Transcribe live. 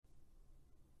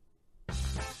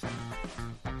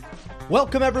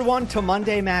Welcome, everyone, to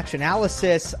Monday Match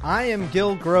Analysis. I am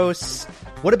Gil Gross.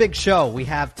 What a big show we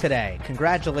have today.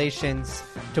 Congratulations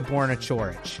to Borna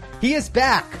Coric. He is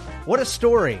back. What a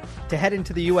story to head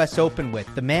into the U.S. Open with.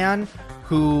 The man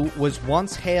who was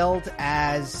once hailed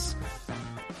as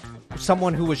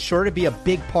someone who was sure to be a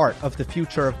big part of the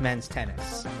future of men's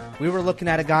tennis. We were looking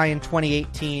at a guy in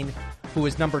 2018 who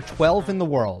was number 12 in the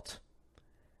world,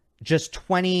 just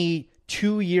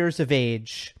 22 years of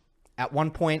age. At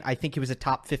one point, I think he was a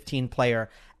top 15 player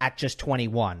at just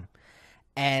 21.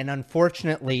 And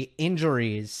unfortunately,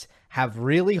 injuries have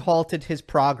really halted his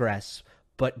progress.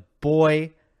 But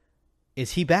boy,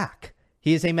 is he back.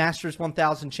 He is a Masters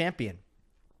 1000 champion.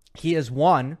 He has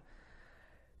won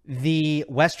the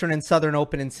Western and Southern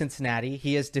Open in Cincinnati.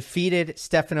 He has defeated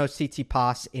Stefanos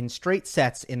Tsitsipas in straight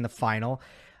sets in the final.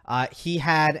 He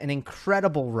had an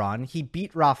incredible run. He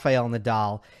beat Rafael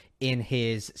Nadal in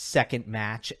his second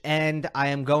match, and I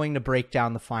am going to break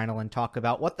down the final and talk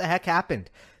about what the heck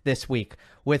happened this week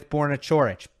with Borna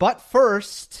Coric. But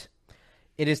first,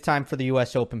 it is time for the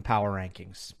U.S. Open Power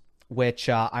Rankings, which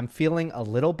I'm feeling a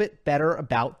little bit better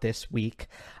about this week.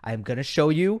 I'm going to show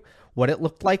you what it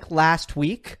looked like last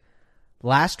week.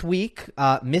 Last week,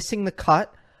 missing the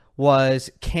cut was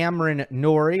Cameron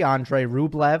Norrie, Andre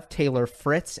Rublev, Taylor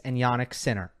Fritz, and Jannik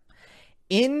Sinner.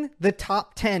 In the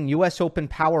top 10 U.S. Open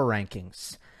Power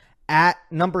Rankings, at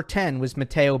number 10 was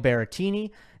Matteo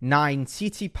Berrettini, 9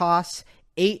 Tsitsipas,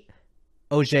 8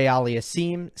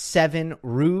 Auger-Aliassime, 7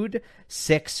 Ruud,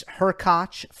 6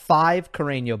 Hurkacz, 5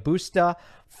 Carreño Busta,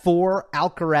 4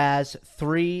 Alcaraz,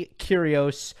 3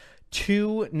 Kyrgios,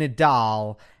 2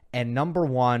 Nadal, and number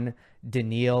 1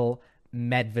 Daniil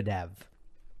Medvedev.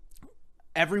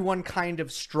 Everyone kind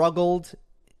of struggled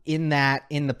in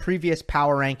the previous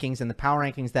power rankings and the power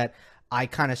rankings that I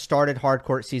kind of started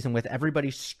hardcourt season with. Everybody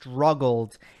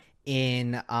struggled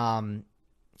in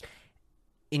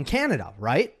Canada,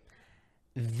 right?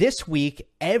 This week,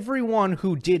 everyone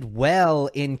who did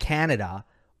well in Canada,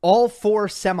 all 4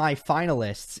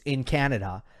 semifinalists in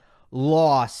Canada,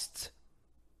 lost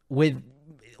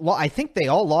I think they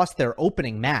all lost their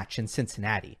opening match in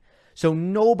Cincinnati. So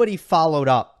nobody followed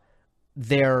up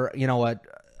their,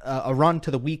 a run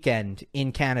to the weekend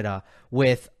in Canada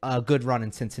with a good run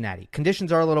in Cincinnati.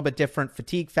 Conditions are a little bit different.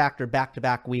 Fatigue factor,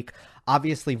 back-to-back week,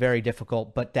 obviously very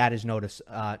difficult, but that is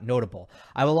notable.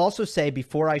 I will also say,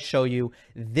 before I show you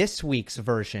this week's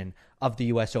version of the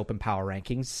U.S. Open Power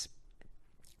Rankings,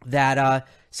 that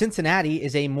Cincinnati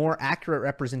is a more accurate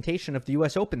representation of the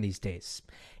U.S. Open these days.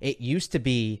 It used to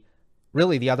be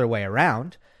really the other way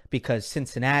around, because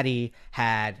Cincinnati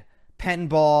had pen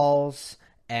balls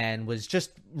and was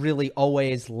just really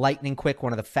always lightning quick,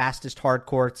 one of the fastest hard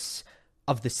courts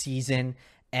of the season.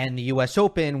 And the U.S.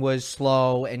 Open was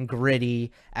slow and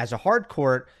gritty as a hard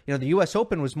court. The U.S.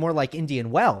 Open was more like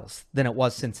Indian Wells than it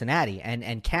was Cincinnati.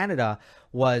 And Canada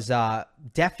was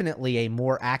definitely a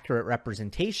more accurate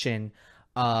representation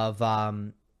of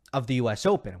the U.S.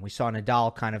 Open. We saw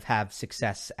Nadal kind of have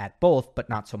success at both, but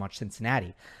not so much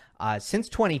Cincinnati. Since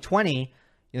 2020,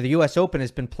 the U.S. Open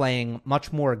has been playing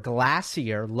much more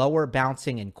glassier, lower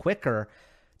bouncing, and quicker.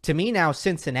 To me now,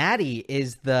 Cincinnati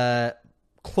is the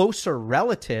closer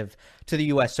relative to the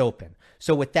U.S. Open.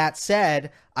 So with that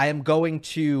said, I am going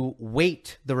to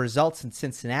weight the results in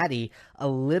Cincinnati a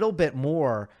little bit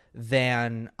more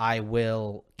than I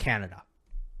will Canada.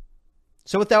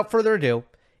 So without further ado,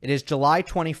 it is July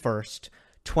 21st,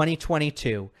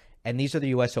 2022, and these are the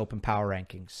U.S. Open Power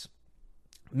Rankings.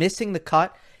 Missing the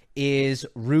cut is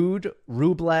Ruud,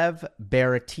 Rublev,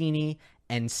 Berrettini,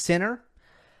 and Sinner.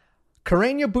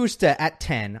 Carreño Busta at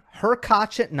 10,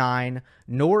 Hurkacz at 9,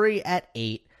 Norrie at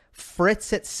 8,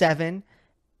 Fritz at 7,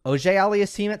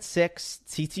 Auger-Aliassime at 6,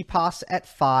 Tsitsipas at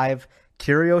 5,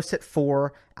 Kyrgios at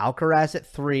 4, Alcaraz at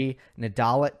 3,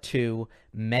 Nadal at 2,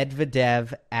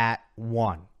 Medvedev at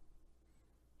 1.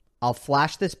 I'll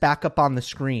flash this back up on the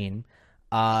screen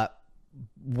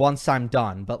once I'm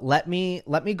done, but let me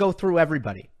go through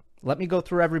everybody. Let me go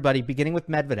through everybody, beginning with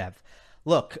Medvedev.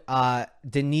 Look,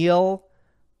 Daniil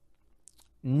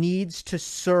needs to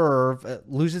serve,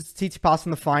 loses to Tsitsipas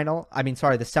in the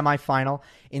semifinal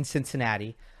in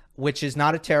Cincinnati, which is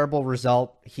not a terrible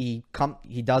result. He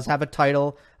does have a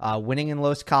title, winning in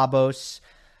Los Cabos.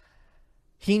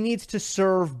 He needs to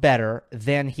serve better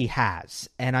than he has.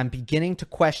 And I'm beginning to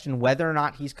question whether or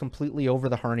not he's completely over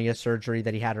the hernia surgery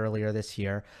that he had earlier this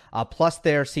year. Plus,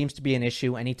 there seems to be an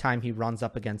issue anytime he runs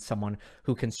up against someone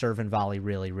who can serve and volley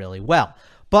really, really well.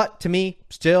 But to me,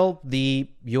 still the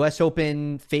U.S.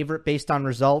 Open favorite based on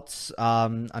results.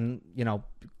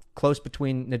 close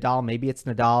between Nadal. Maybe it's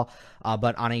Nadal,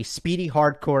 but on a speedy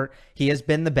hard court, he has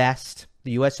been the best.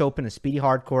 The U.S. Open, a speedy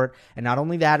hard court. And not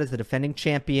only that, as the defending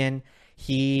champion,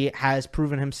 he has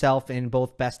proven himself in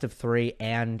both best of 3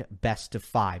 and best of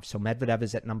 5. So Medvedev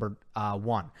is at number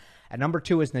 1. At number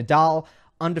 2 is Nadal,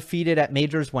 undefeated at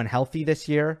majors when healthy this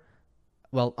year.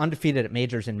 Well, undefeated at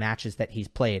majors in matches that he's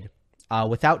played.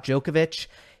 Without Djokovic,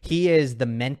 he is the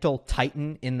mental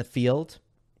titan in the field.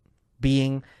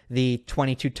 Being the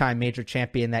 22-time major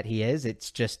champion that he is, it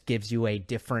just gives you a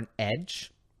different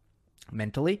edge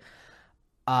mentally.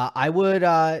 I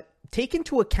would take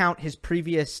into account his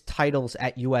previous titles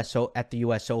at the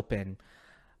U.S. Open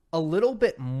a little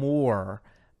bit more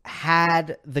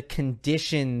had the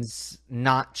conditions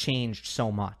not changed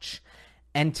so much.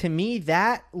 And to me,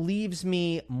 that leaves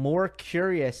me more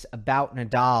curious about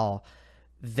Nadal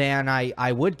than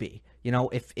I would be. You know,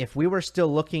 if we were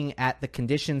still looking at the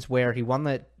conditions where he won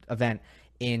the event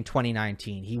in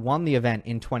 2019, he won the event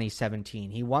in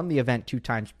 2017, he won the event 2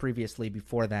 times previously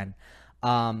before then,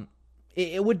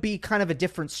 it would be kind of a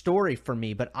different story for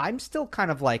me. But I'm still kind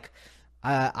of like,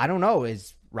 I don't know,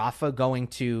 is Rafa going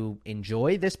to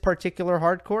enjoy this particular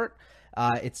hard court?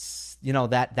 It's, you know,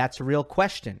 that's a real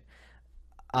question.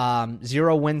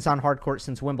 0 wins on hard court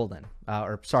since Wimbledon.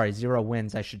 0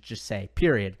 wins, I should just say,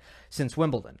 period, since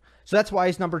Wimbledon. So that's why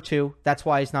he's number 2. That's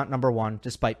why he's not number 1,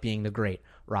 despite being the great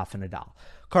Rafa Nadal.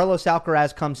 Carlos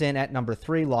Alcaraz comes in at number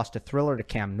 3, lost a thriller to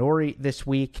Cam Norrie this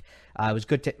week. It was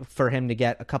good for him to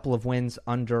get a couple of wins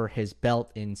under his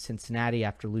belt in Cincinnati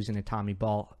after losing to Tommy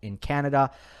Ball in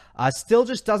Canada. Still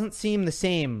just doesn't seem the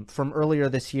same from earlier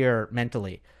this year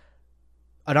mentally.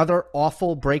 Another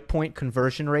awful breakpoint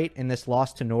conversion rate in this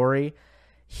loss to Norrie.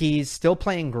 He's still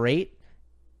playing great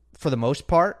for the most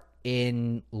part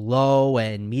in low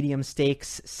and medium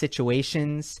stakes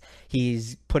situations.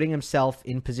 He's putting himself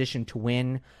in position to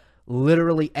win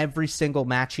literally every single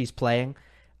match he's playing.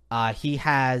 He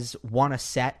has won a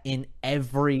set in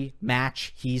every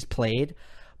match he's played,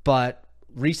 but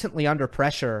recently under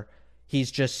pressure,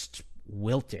 he's just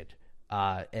wilted.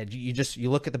 And you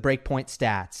look at the breakpoint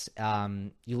stats,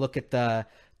 you look at the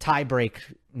tiebreak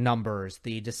numbers,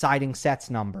 the deciding sets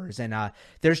numbers, and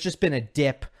there's just been a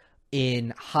dip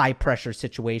in high pressure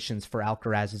situations for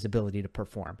Alcaraz's ability to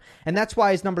perform. And that's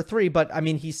why he's number 3, but I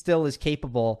mean, he still is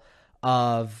capable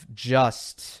of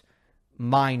just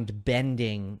mind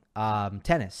bending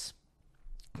tennis.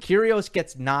 Kyrgios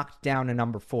gets knocked down to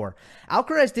number 4.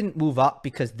 Alcaraz didn't move up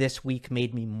because this week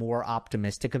made me more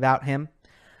optimistic about him.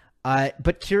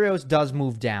 But Kyrgios does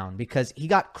move down because he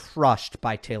got crushed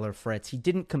by Taylor Fritz. He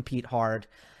didn't compete hard.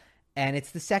 And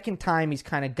it's the second time he's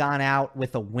kind of gone out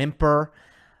with a whimper.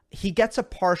 He gets a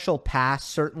partial pass,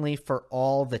 certainly, for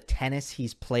all the tennis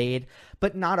he's played,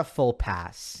 but not a full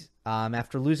pass.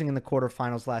 After losing in the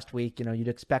quarterfinals last week, you know, you'd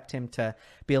expect him to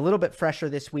be a little bit fresher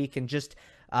this week and just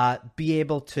be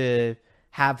able to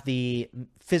have the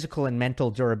physical and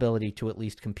mental durability to at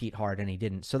least compete hard, and he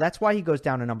didn't. So that's why he goes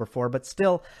down to number 4, but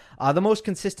still the most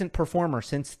consistent performer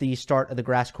since the start of the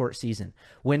grass court season.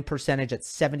 Win percentage at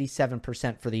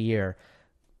 77% for the year.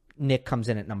 Nick comes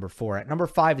in at number 4. At number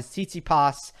 5 is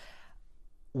Tsitsipas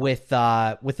with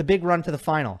a big run to the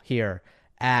final here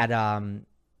at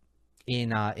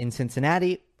in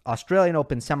Cincinnati. Australian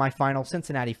Open semifinal,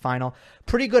 Cincinnati final.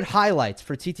 Pretty good highlights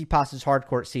for Tsitsipas's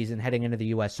hardcourt season heading into the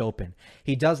U.S. Open.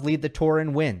 He does lead the tour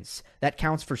in wins. That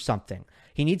counts for something.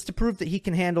 He needs to prove that he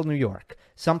can handle New York.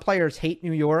 Some players hate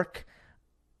New York.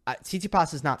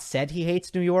 Tsitsipas has not said he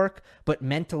hates New York, but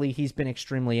mentally he's been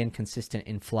extremely inconsistent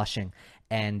in Flushing.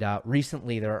 And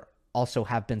recently there also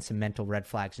have been some mental red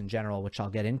flags in general, which I'll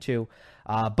get into.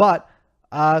 But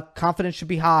confidence should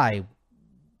be high.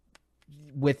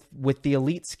 With the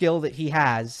elite skill that he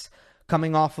has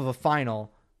coming off of a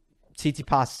final,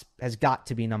 Tsitsipas has got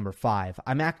to be number 5.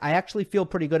 I actually feel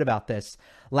pretty good about this.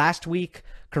 Last week,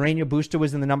 Carreño Busta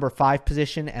was in the number 5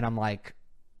 position, and I'm like,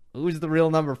 who's the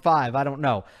real number 5? I don't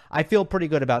know. I feel pretty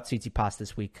good about Tsitsipas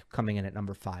this week coming in at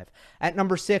number 5. At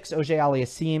number 6,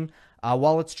 Auger-Aliassime.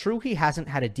 While it's true he hasn't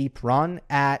had a deep run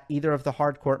at either of the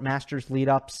hardcourt Masters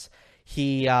lead-ups,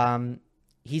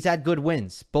 he's had good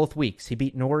wins both weeks. He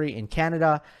beat Norrie in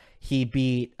Canada. He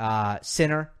beat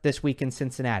Sinner this week in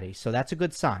Cincinnati. So that's a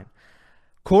good sign.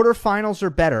 Quarterfinals are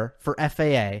better for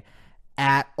FAA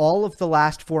at all of the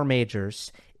last 4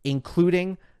 majors,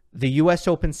 including the U.S.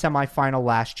 Open semifinal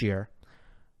last year.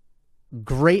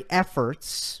 Great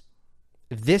efforts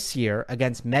this year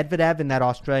against Medvedev in that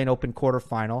Australian Open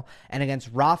quarterfinal and against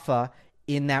Rafa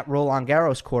in that Roland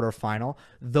Garros quarterfinal.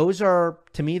 Those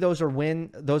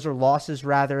are losses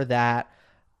rather that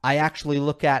I actually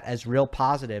look at as real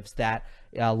positives, that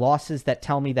losses that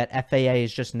tell me that FAA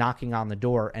is just knocking on the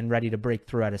door and ready to break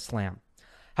through at a slam.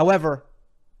 However,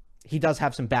 he does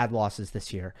have some bad losses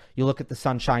this year. You look at the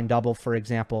Sunshine Double, for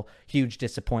example, huge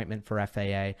disappointment for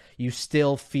FAA. You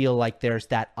still feel like there's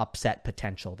that upset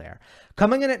potential there.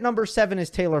 Coming in at number 7 is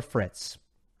Taylor Fritz.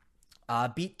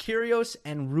 Beat Kyrgios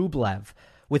and Rublev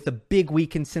with a big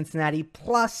week in Cincinnati,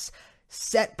 plus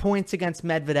set points against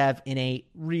Medvedev in a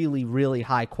really, really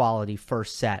high-quality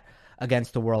first set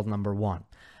against the world number 1.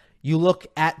 You look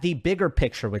at the bigger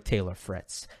picture with Taylor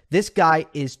Fritz. This guy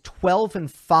is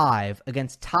 12-5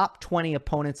 against top 20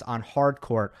 opponents on hard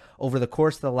court over the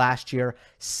course of the last year,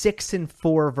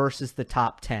 6-4 versus the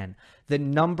top 10. The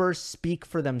numbers speak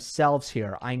for themselves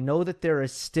here. I know that there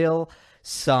is still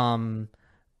some,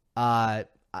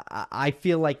 I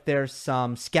feel like there's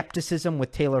some skepticism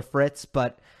with Taylor Fritz,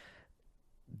 but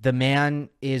the man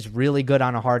is really good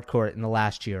on a hard court in the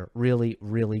last year. Really,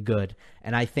 really good.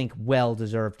 And I think well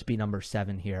deserved to be number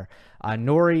 7 here.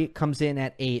 Norrie comes in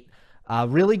at 8.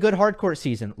 Really good hard court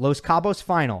season. Los Cabos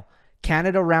final.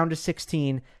 Canada round of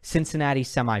 16. Cincinnati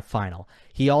semifinal.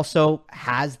 He also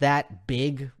has that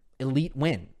big elite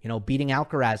win, beating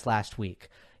Alcaraz last week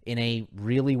in a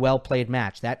really well-played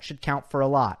match. That should count for a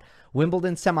lot.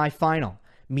 Wimbledon semifinal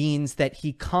means that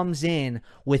he comes in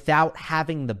without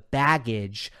having the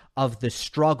baggage of the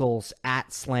struggles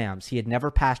at slams. He had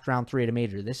never passed round 3 at a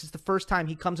major. This is the first time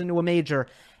he comes into a major,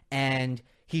 and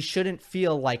he shouldn't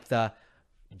feel like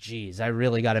geez, I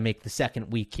really got to make the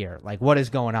second week here. Like, what is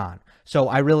going on? So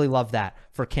I really love that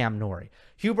for Cam Norrie.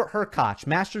 Hubert Hurkacz,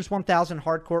 Masters 1000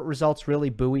 hardcourt results really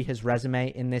buoy his resume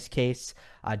in this case.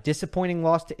 Disappointing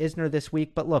loss to Isner this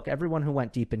week, but look, everyone who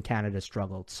went deep in Canada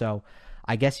struggled. So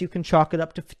I guess you can chalk it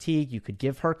up to fatigue. You could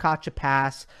give Hurkacz a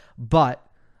pass, but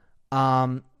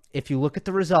if you look at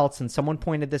the results, and someone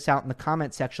pointed this out in the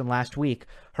comment section last week,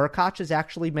 Hurkacz has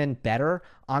actually been better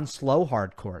on slow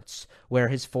hard courts, where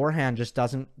his forehand just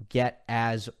doesn't get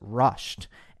as rushed,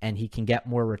 and he can get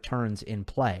more returns in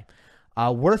play.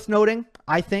 Worth noting,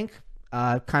 I think,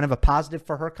 kind of a positive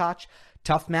for Hurkacz.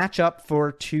 Tough matchup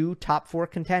for 2 top 4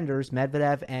 contenders,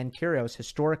 Medvedev and Kyrgios.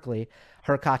 Historically,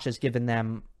 Hurkacz has given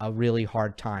them a really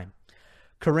hard time.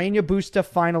 Carreño Busta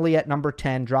finally at number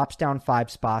 10, drops down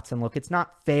 5 spots. And look, it's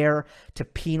not fair to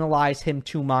penalize him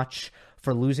too much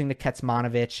for losing to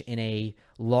Kecmanovic in a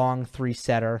long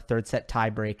 3-setter, 3rd-set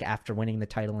tiebreak after winning the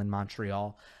title in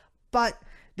Montreal. But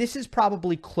this is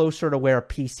probably closer to where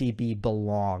PCB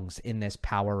belongs in this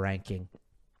power ranking.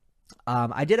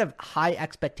 I did have high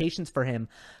expectations for him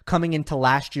coming into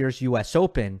last year's U.S.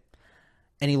 Open,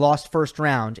 and he lost first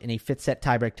round in a 5th-set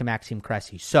tiebreak to Maxime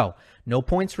Cressy. So, no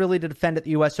points really to defend at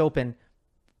the U.S. Open.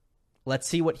 Let's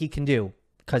see what he can do,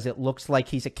 because it looks like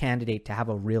he's a candidate to have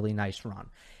a really nice run.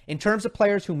 In terms of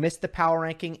players who missed the power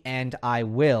ranking, and I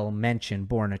will mention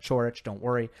Borna Coric, don't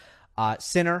worry.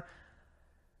 Sinner.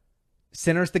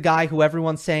 Sinner's the guy who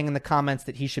everyone's saying in the comments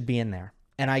that he should be in there,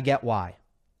 and I get why,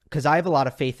 because I have a lot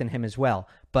of faith in him as well.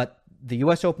 But the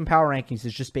U.S. Open power rankings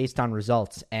is just based on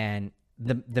results, and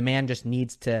the man just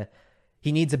needs a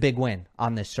big win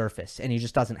on this surface, and he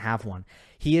just doesn't have one.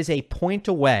 He is a point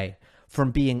away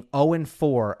from being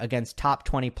 0-4 against top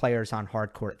 20 players on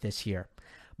hard court this year,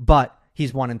 but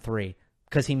he's 1-3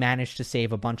 because he managed to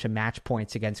save a bunch of match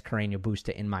points against Carreño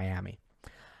Busta in Miami.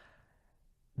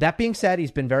 That being said,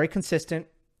 he's been very consistent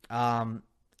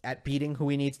at beating who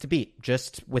he needs to beat,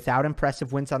 just without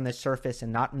impressive wins on this surface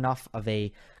and not enough of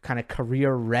a kind of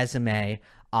career resume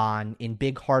in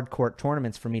big hard court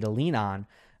tournaments for me to lean on.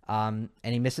 And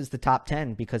he misses the top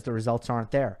 10 because the results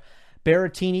aren't there.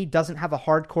 Berrettini doesn't have a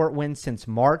hard court win since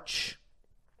March.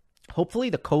 Hopefully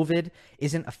the COVID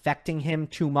isn't affecting him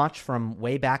too much from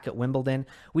way back at Wimbledon.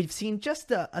 We've seen just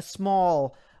a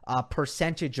small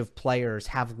percentage of players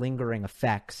have lingering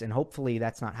effects, and hopefully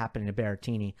that's not happening to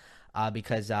Berrettini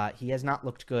because he has not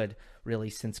looked good really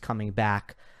since coming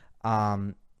back,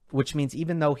 which means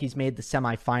even though he's made the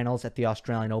semifinals at the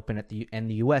Australian Open and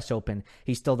the U.S. Open,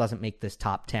 he still doesn't make this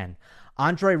top 10.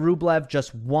 Andrei Rublev,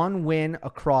 just 1 win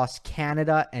across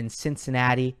Canada and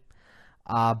Cincinnati,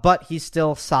 but he's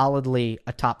still solidly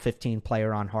a top 15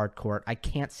 player on hard court. I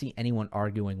can't see anyone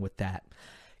arguing with that.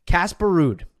 Casper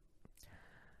Ruud.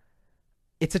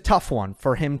 It's a tough one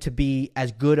for him to be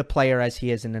as good a player as he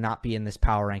is and to not be in this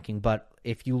power ranking. But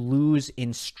if you lose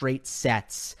in straight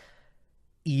sets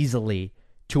easily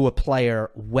to a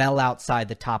player well outside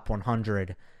the top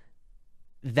 100,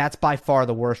 that's by far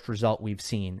the worst result we've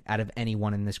seen out of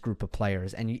anyone in this group of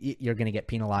players. And you're going to get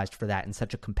penalized for that in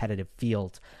such a competitive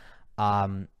field.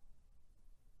 Great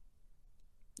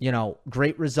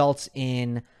results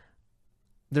in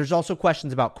There's also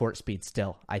questions about court speed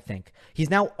still, I think. He's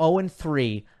now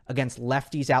 0-3 against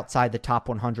lefties outside the top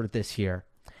 100 this year.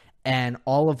 And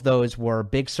all of those were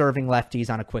big serving lefties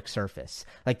on a quick surface.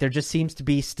 Like, there just seems to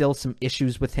be still some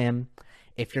issues with him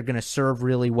if you're going to serve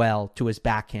really well to his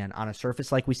backhand on a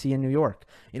surface like we see in New York.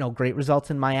 Great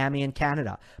results in Miami and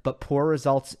Canada, but poor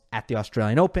results at the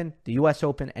Australian Open, the U.S.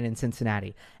 Open, and in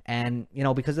Cincinnati. And,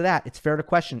 because of that, it's fair to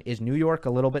question, is New York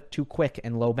a little bit too quick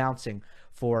and low bouncing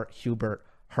for Hubert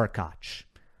Hurkacz?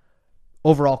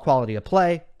 Overall quality of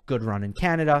play, good run in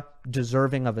Canada,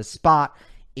 deserving of a spot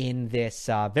in this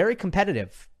very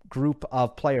competitive group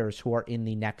of players who are in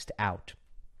the next out.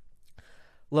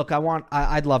 Look,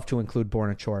 I'd love to include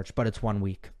Borna Coric, but it's 1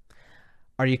 week.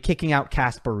 Are you kicking out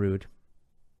Casper Ruud,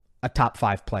 a top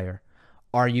 5 player?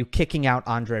 Are you kicking out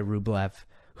Andrei Rublev,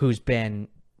 who's been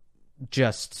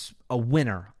just a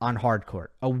winner on hard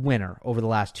court, a winner over the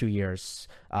last 2 years,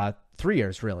 3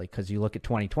 years really, because you look at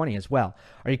 2020 as well.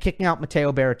 Are you kicking out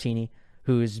Matteo Berrettini,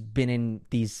 who's been in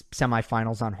these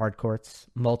semifinals on hard courts,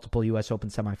 multiple U.S. Open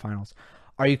semifinals?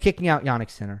 Are you kicking out Jannik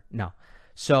Sinner? No.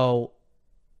 So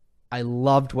I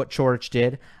loved what Coric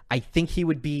did. I think he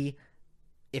would be,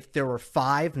 if there were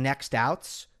 5 next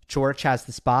outs, Coric has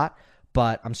the spot,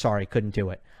 but I'm sorry, couldn't do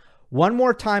it. One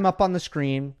more time up on the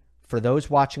screen for those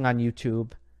watching on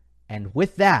YouTube. And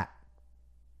with that,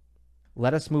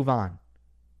 let us move on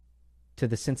to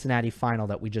the Cincinnati final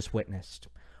that we just witnessed.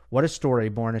 What a story,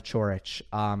 Borna Coric.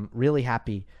 Really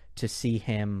happy to see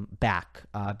him back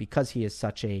because he is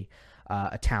such a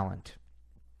talent.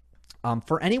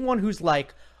 For anyone who's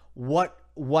like, what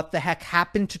the heck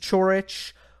happened to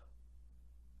Coric?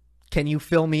 Can you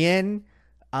fill me in?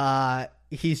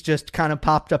 He's just kind of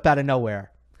popped up out of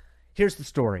nowhere. Here's the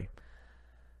story.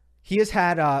 He has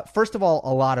had, first of all,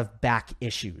 a lot of back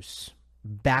issues,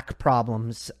 back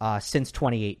problems since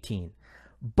 2018.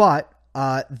 But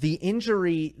the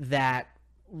injury that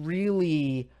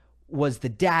really was the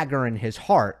dagger in his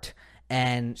heart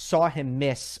and saw him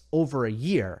miss over a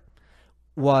year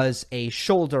was a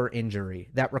shoulder injury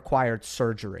that required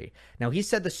surgery. Now, he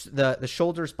said the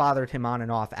shoulders bothered him on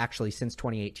and off actually since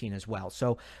 2018 as well.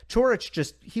 So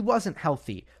Coric he wasn't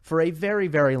healthy for a very,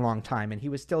 very long time, and he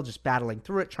was still just battling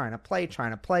through it, trying to play.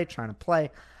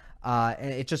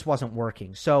 And it just wasn't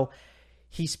working. So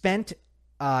he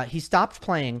stopped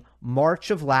playing March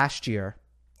of last year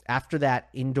after that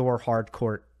indoor hard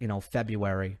court,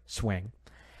 February swing.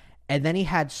 And then he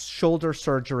had shoulder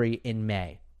surgery in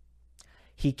May.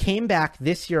 He came back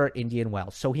this year at Indian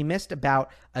Wells, so he missed about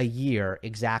a year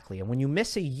exactly. And when you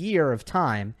miss a year of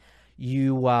time,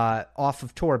 you off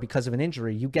of tour because of an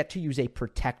injury, you get to use a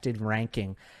protected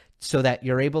ranking so that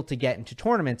you're able to get into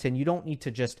tournaments and you don't need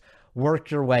to just work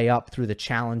your way up through the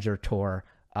Challenger Tour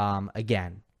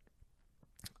again.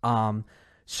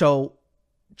 So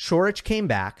Coric came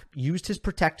back, used his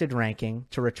protected ranking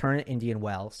to return at Indian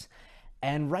Wells.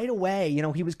 And right away,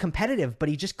 he was competitive, but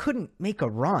he just couldn't make a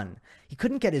run. He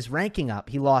couldn't get his ranking up.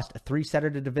 He lost a 3-setter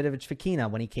to Davidovich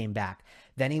Fokina when he came back.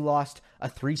 Then he lost a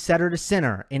 3-setter to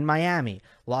Sinner in Miami.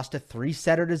 Lost a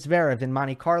 3-setter to Zverev in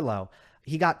Monte Carlo.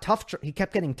 He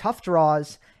kept getting tough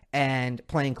draws and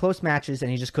playing close matches, and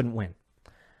he just couldn't win.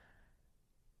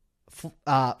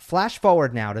 Flash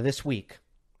forward now to this week.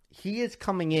 He is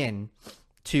coming in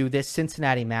to this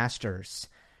Cincinnati Masters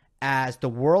as the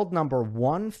world number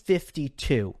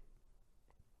 152.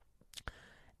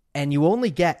 And you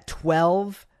only get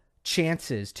 12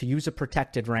 chances to use a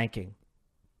protected ranking.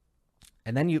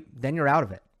 And then you're out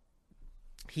of it.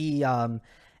 He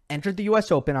entered the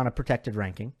US Open on a protected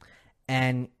ranking,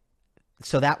 and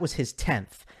so that was his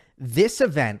 10th. This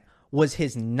event was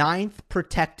his 9th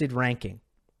protected ranking.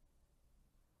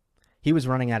 He was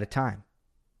running out of time.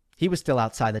 He was still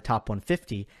outside the top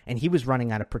 150, and he was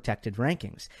running out of protected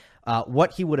rankings.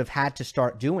 What he would have had to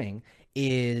start doing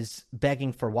is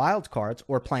begging for wild cards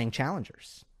or playing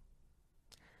challengers.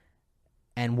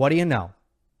 And what do you know?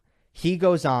 He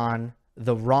goes on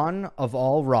the run of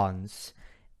all runs.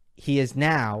 He is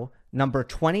now number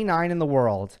 29 in the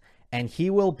world, and he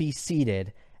will be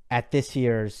seated at this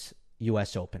year's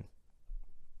U.S. Open.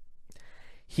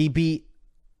 He beat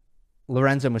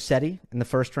Lorenzo Musetti in the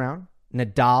first round,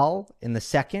 Nadal in the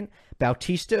second,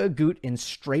 Bautista Agut in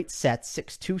straight sets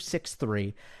 6-2,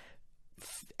 6-3,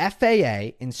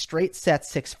 FAA in straight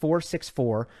sets 6-4,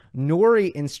 6-4,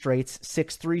 Nuri in straights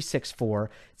 6-3, 6-4,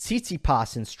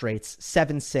 Tsitsipas in straights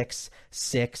 7-6,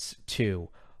 6-2.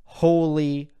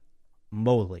 Holy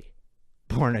moly,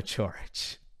 Borna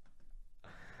Coric.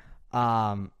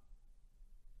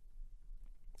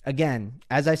 Again,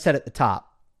 as I said at the top,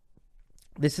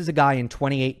 this is a guy in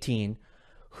 2018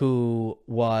 who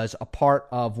was a part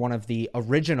of one of the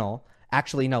original,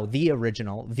 actually, no, the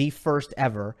original, the first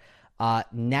ever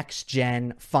Next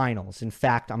Gen Finals. In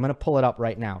fact, I'm going to pull it up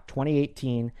right now.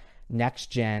 2018 Next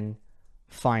Gen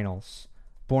Finals.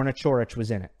 Borna Coric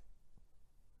was in it.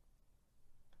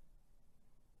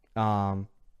 Oh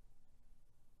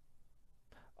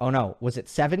no, was it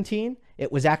 17?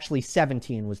 It was actually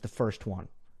 17 was the first one.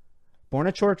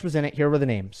 Borna Coric was in it. Here were the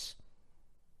names.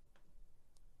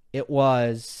 It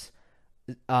was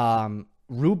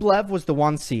Rublev was the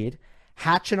 1 seed,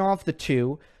 Khachanov the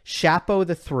 2, Shapo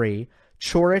the 3,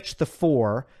 Coric the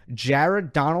 4,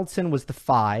 Jared Donaldson was the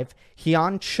 5,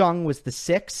 Hyun Chung was the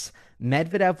 6,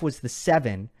 Medvedev was the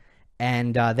 7,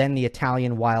 and then the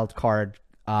Italian wild card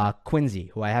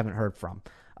Quincy, who I haven't heard from.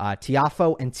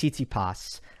 Tiafoe and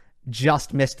Tsitsipas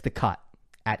just missed the cut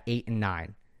at 8 and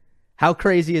 9. How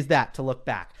crazy is that to look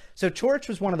back? So Coric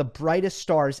was one of the brightest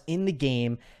stars in the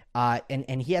game,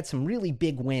 and he had some really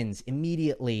big wins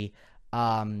immediately,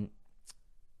 early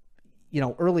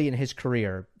in his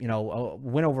career,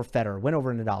 win over Federer, win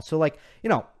over Nadal. So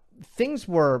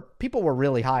people were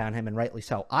really high on him, and rightly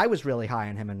so. I was really high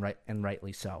on him and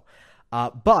rightly so.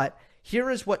 But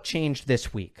here is what changed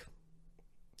this week.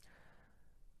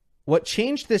 What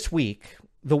changed this week,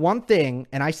 the one thing,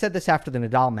 and I said this after the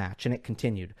Nadal match, and it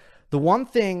continued, the one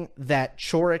thing that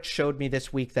Coric showed me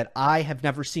this week that I have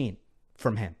never seen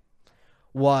from him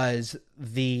was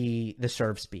the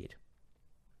serve speed.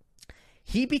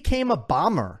 He became a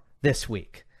bomber this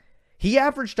week. He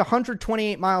averaged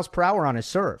 128 miles per hour on his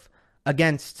serve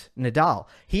against Nadal.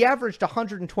 He averaged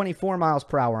 124 miles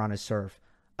per hour on his serve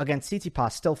against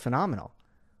Tsitsipas. Still phenomenal.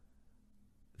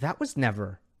 That was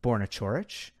never Borna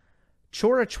Coric.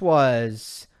 Coric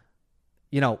was,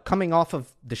 coming off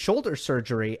of the shoulder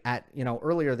surgery at,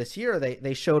 earlier this year.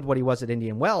 They showed what he was at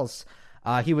Indian Wells.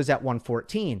 He was at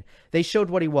 114. They showed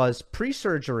what he was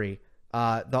pre-surgery.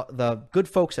 The good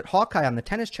folks at Hawkeye on the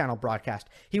Tennis Channel broadcast,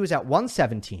 he was at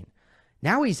 117.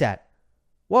 Now he's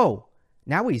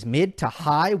now he's mid to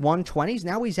high 120s.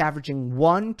 Now he's averaging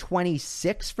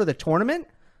 126 for the tournament.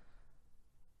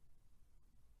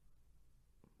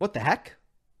 What the heck?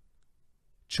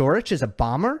 Coric is a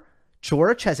bomber?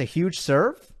 Coric has a huge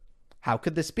serve? How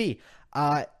could this be?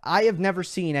 I have never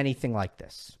seen anything like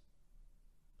this.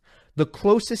 The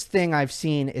closest thing I've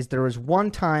seen is there was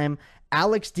one time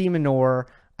Alex de Minaur,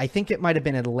 I think it might have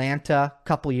been Atlanta a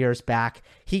couple years back.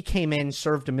 He came in,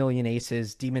 served a million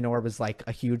aces. De Minaur was like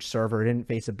a huge server, didn't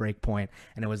face a break point,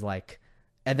 and it was like,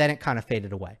 and then it kind of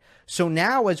faded away. So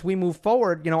now as we move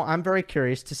forward, I'm very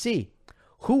curious to see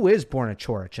who is Borna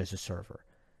Coric as a server.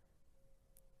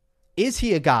 Is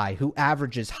he a guy who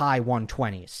averages high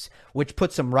 120s, which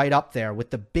puts him right up there with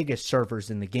the biggest servers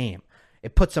in the game?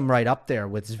 It puts him right up there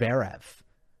with Zverev.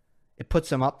 It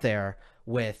puts him up there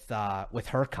with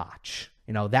Hurkacz.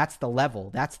 That's the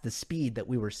level. That's the speed that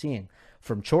we were seeing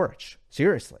from Coric.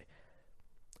 Seriously.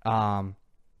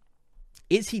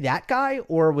 Is he that guy,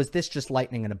 or was this just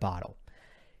lightning in a bottle?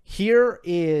 Here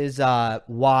is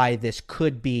why this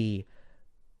could be,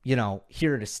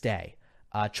 here to stay.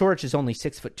 Coric is only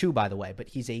 6'2", by the way, but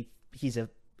he's a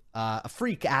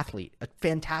freak athlete, a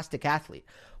fantastic athlete.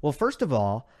 Well, first of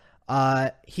all,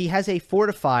 he has a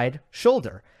fortified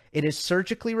shoulder. It is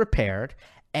surgically repaired,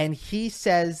 and he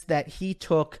says that he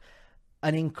took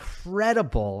an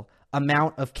incredible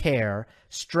amount of care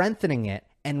strengthening it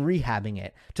and rehabbing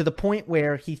it to the point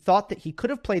where he thought that he could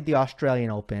have played the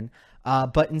Australian Open,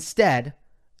 but instead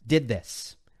did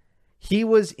this. He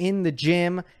was in the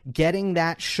gym getting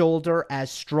that shoulder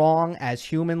as strong as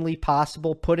humanly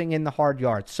possible, putting in the hard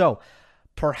yards. So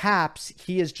perhaps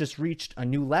he has just reached a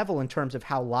new level in terms of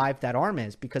how live that arm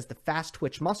is, because the fast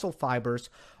twitch muscle fibers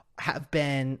have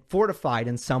been fortified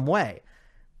in some way.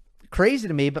 Crazy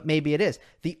to me, but maybe it is.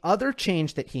 The other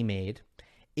change that he made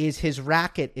is his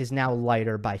racket is now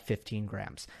lighter by 15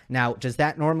 grams. Now, does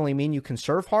that normally mean you can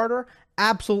serve harder?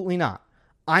 Absolutely not.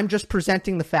 I'm just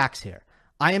presenting the facts here.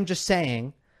 I am just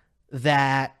saying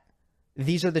that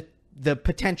these are the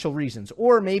potential reasons.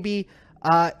 Or maybe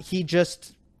he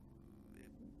just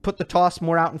put the toss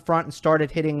more out in front and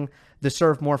started hitting the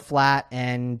serve more flat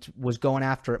and was going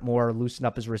after it more, loosened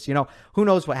up his wrist. Who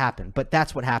knows what happened, but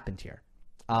that's what happened here.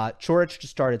 Coric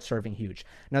just started serving huge.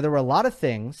 Now, there were a lot of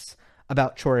things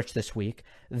about Coric this week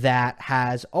that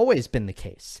has always been the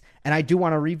case, and I do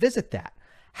want to revisit that.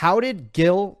 How did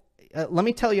Gil... let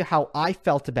me tell you how I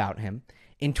felt about him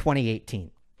in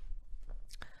 2018.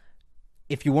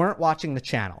 If you weren't watching the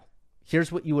channel,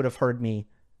 here's what you would have heard me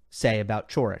say about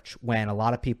Coric when a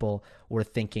lot of people were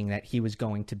thinking that he was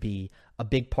going to be a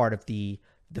big part of the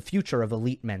future of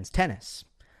elite men's tennis.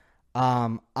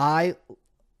 I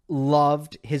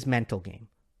loved his mental game.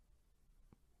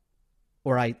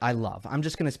 Or I love. I'm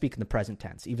just going to speak in the present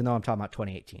tense, even though I'm talking about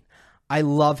 2018. I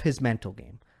love his mental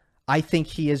game. I think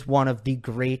he is one of the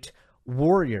great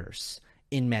warriors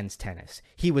in men's tennis.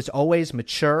 He was always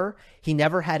mature. He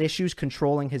never had issues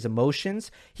controlling his emotions.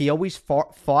 He always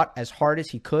fought as hard as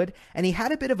he could. And he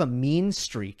had a bit of a mean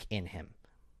streak in him,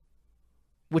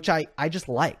 which I just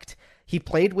liked. He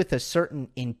played with a certain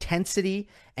intensity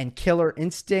and killer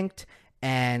instinct,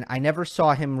 and I never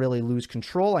saw him really lose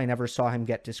control. I never saw him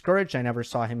get discouraged. I never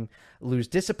saw him lose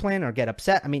discipline or get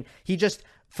upset. I mean, he just,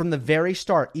 from the very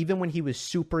start, even when he was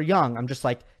super young, I'm just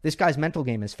like, this guy's mental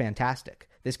game is fantastic.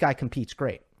 This guy competes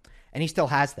great. And he still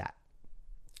has that.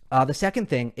 The second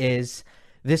thing is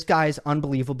this guy's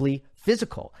unbelievably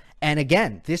physical. And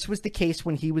again, this was the case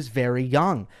when he was very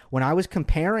young. When I was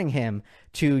comparing him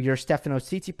to your Stefanos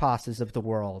Tsitsipas's of the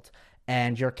world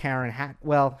and your Karen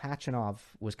Khachanov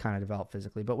was kind of developed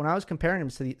physically. But when I was comparing him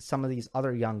to some of these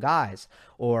other young guys,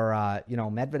 or,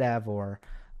 Medvedev or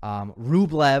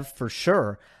Rublev for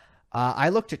sure, I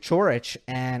looked at Coric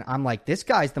and I'm like, this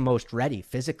guy's the most ready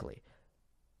physically.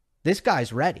 This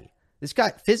guy's ready. This guy,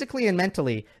 physically and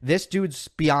mentally, this dude's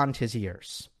beyond his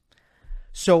years.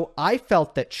 So I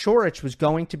felt that Coric was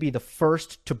going to be the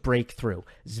first to break through.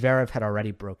 Zverev had already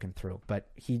broken through, but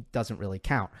he doesn't really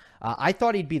count. I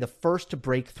thought he'd be the first to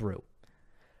break through.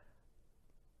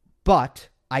 But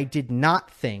I did not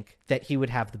think that he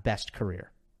would have the best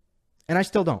career. And I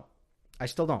still don't.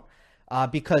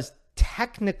 Because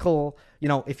technical,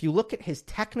 if you look at his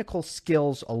technical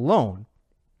skills alone,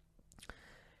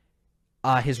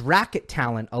 his racket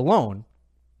talent alone,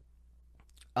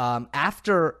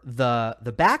 after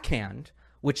the backhand,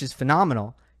 which is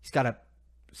phenomenal, he's got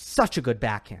such a good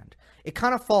backhand. It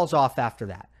kind of falls off after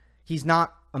that. He's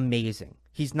not amazing.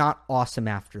 He's not awesome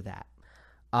after that.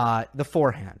 The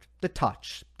forehand, the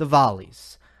touch, the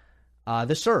volleys,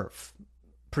 the serve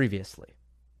previously.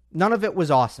 None of it was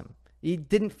awesome. He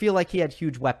didn't feel like he had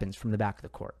huge weapons from the back of the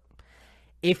court.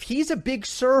 If he's a big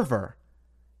server,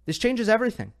 this changes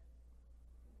everything.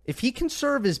 If he can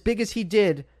serve as big as he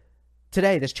did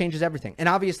today, this changes everything. And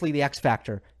obviously the X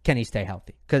factor, can he stay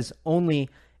healthy? Because only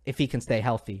if he can stay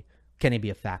healthy can he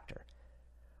be a factor.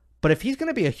 But if he's going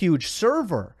to be a huge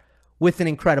server with an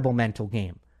incredible mental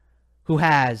game, who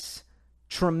has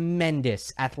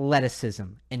tremendous athleticism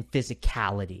and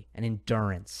physicality and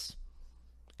endurance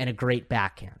and a great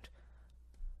backhand,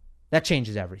 that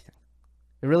changes everything.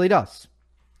 It really does.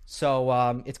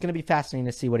 So it's going to be fascinating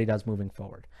to see what he does moving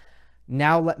forward.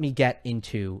 Now let me get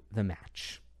into the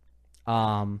match.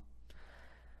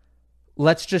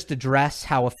 Let's just address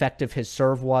how effective his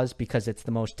serve was, because it's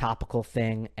the most topical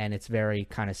thing and it's very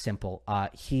kind of simple.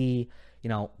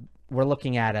 We're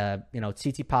looking at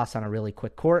Tsitsipas on a really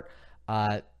quick court.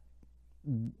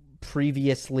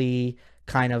 Previously,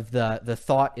 kind of the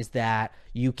thought is that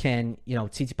you can,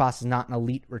 Tsitsipas is not an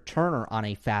elite returner on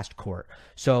a fast court,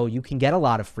 so you can get a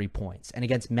lot of free points. And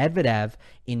against Medvedev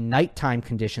in nighttime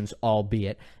conditions,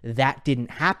 albeit, that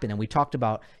didn't happen. And we talked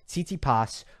about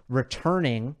Tsitsipas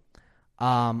returning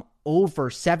over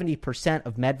 70%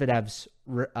 of Medvedev's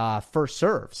first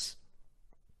serves,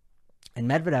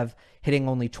 and Medvedev hitting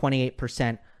only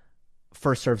 28%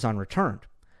 first serves unreturned.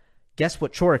 Guess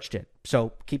what Coric did?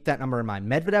 So keep that number in mind.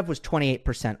 Medvedev was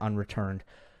 28% unreturned.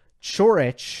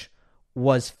 Coric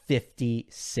was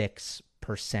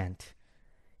 56%.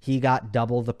 He got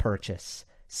double the purchase.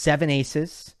 7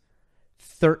 aces,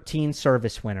 13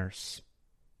 service winners.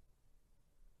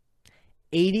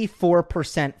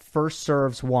 84% first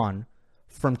serves won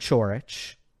from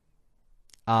Coric.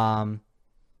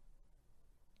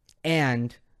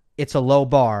 And it's a low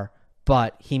bar,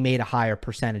 but he made a higher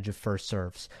percentage of first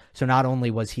serves. So not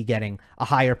only was he getting a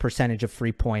higher percentage of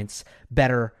free points,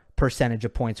 better percentage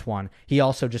of points won, he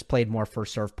also just played more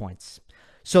first serve points.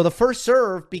 So the first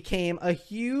serve became a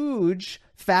huge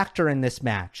factor in this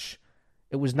match.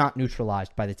 It was not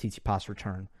neutralized by the Tsitsipas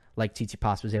return, like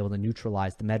Tsitsipas was able to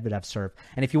neutralize the Medvedev serve.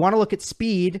 And if you want to look at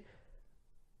speed,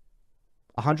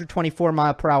 124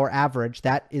 mile per hour average,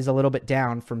 that is a little bit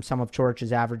down from some of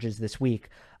Coric's averages this week.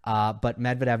 But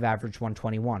Medvedev averaged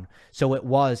 121. So it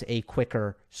was a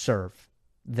quicker serve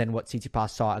than what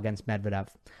Tsitsipas saw against Medvedev.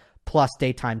 Plus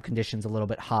daytime conditions a little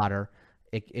bit hotter.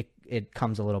 It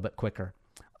comes a little bit quicker.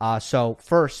 So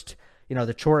first, the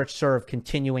Coric serve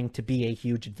continuing to be a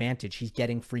huge advantage. He's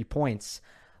getting free points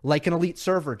like an elite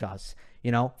server does.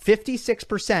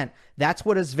 56%, that's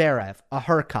what a Zverev, a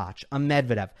Hurkacz, a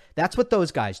Medvedev, that's what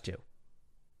those guys do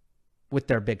with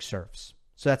their big serves.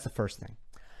 So that's the first thing.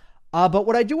 But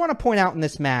what I do want to point out in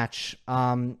this match,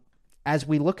 as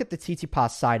we look at the Tsitsipas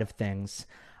side of things,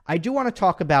 I do want to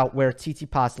talk about where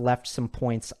Tsitsipas left some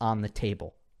points on the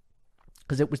table,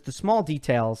 because it was the small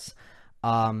details.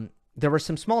 There were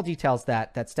some small details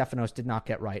that Stefanos did not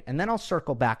get right. And then I'll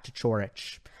circle back to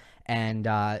Coric and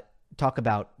talk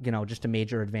about, just a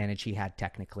major advantage he had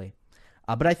technically.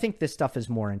 But I think this stuff is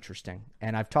more interesting.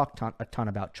 And I've talked a ton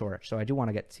about Coric, so I do want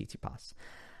to get to Tsitsipas.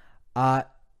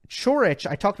 Coric,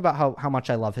 I talked about how much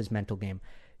I love his mental game.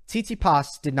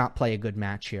 Tsitsipas did not play a good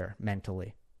match here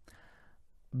mentally,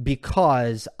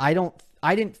 because I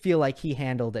didn't feel like he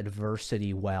handled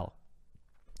adversity well.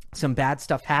 Some bad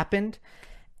stuff happened,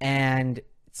 and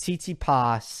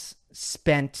Tsitsipas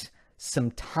spent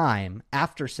some time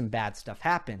after some bad stuff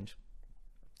happened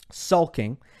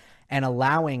sulking and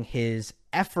allowing his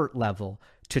effort level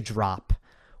to drop,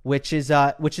 which is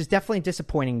definitely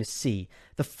disappointing to see.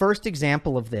 The first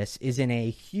example of this is in a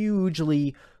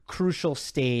hugely crucial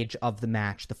stage of the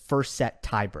match, the first set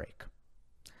tiebreak.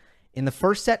 In the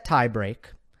first set tiebreak,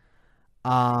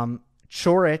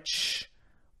 Coric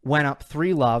went up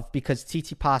 3-love because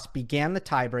Tsitsipas began the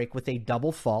tiebreak with a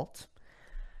double fault.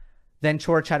 Then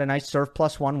Coric had a nice serve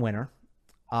 +1 winner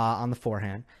on the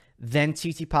forehand. Then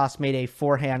Tsitsipas made a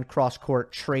forehand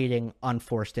cross-court trading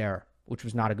unforced error, which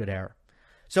was not a good error.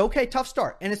 So, okay, tough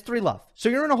start, and it's 3-love. So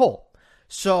you're in a hole.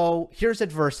 So here's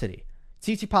adversity.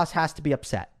 Tsitsipas has to be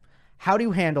upset. How do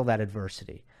you handle that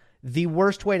adversity? The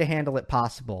worst way to handle it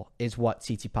possible is what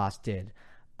Tsitsipas did.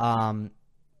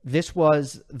 This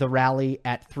was the rally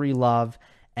at 3-love,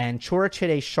 and Coric hit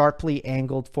a sharply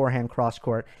angled forehand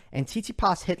cross-court, and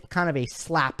Tsitsipas hit kind of a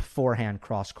slap forehand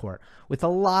cross-court with a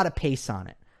lot of pace on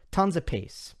it, tons of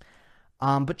pace.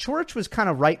 But Coric was kind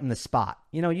of right in the spot.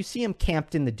 You see him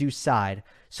camped in the deuce side,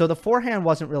 so the forehand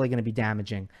wasn't really going to be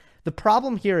damaging. The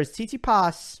problem here is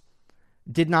Tsitsipas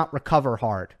did not recover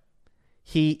hard.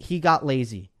 He got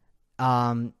lazy.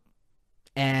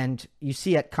 And you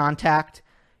see at contact,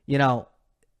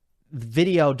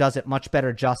 video does it much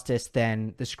better justice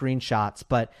than the screenshots,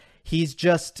 but he's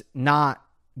just not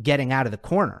getting out of the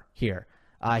corner here.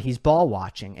 He's ball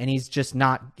watching, and he's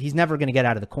never going to get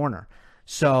out of the corner.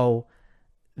 So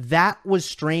that was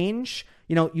strange.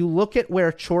 You look at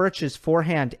where Coric's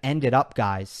forehand ended up,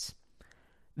 guys.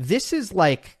 This is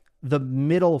like the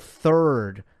middle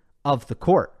third of the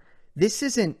court. This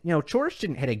isn't, Coric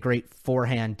didn't hit a great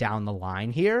forehand down the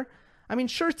line here. I mean,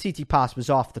 sure, Tsitsipas was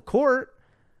off the court,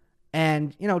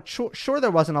 and, sure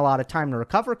there wasn't a lot of time to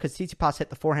recover because Tsitsipas hit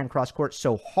the forehand cross court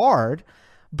so hard.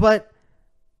 But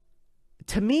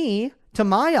to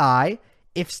my eye,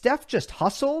 if Steph just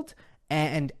hustled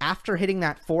and after hitting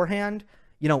that forehand,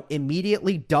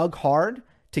 immediately dug hard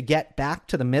to get back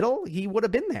to the middle, he would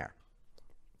have been there.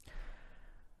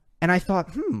 And I thought,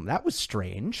 that was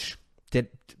strange.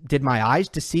 Did my eyes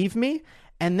deceive me?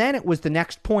 And then it was the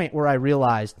next point where I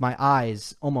realized my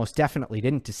eyes almost definitely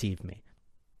didn't deceive me.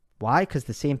 Why? Because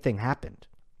the same thing happened.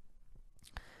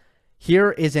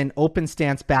 Here is an open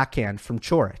stance backhand from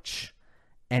Coric.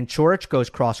 And Coric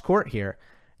goes cross court here.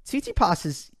 Tsitsipas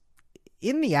is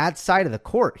in the ad side of the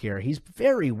court here. He's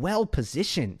very well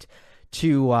positioned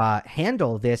to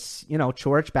handle this,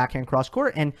 Coric backhand cross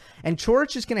court. And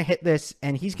Coric is going to hit this,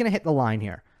 and he's going to hit the line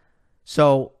here.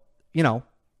 So,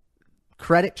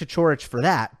 credit to Coric for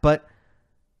that, but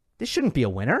this shouldn't be a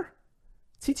winner.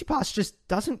 Tsitsipas just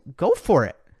doesn't go for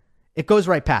it. It goes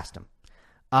right past him.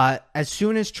 As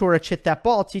soon as Coric hit that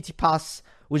ball, Tsitsipas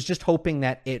was just hoping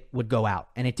that it would go out,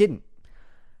 and it didn't.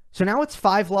 So now it's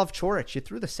 5-love Coric. You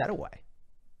threw the set away.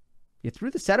 You threw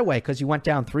the set away because you went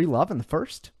down 3-love in the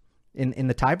first, in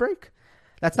the tiebreak.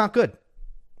 That's not good.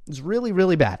 It's really,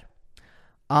 really bad.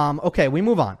 Okay, we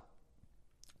move on.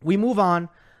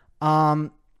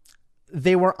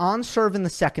 They were on serve in the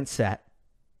second set,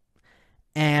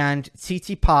 and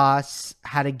Tsitsipas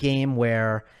had a game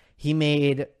where he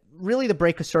made really the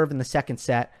break of serve in the second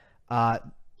set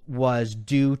was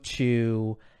due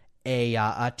to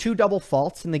two double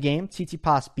faults in the game.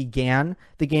 Tsitsipas began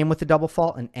the game with a double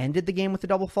fault and ended the game with a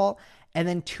double fault, and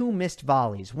then 2 missed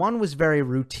volleys. One was very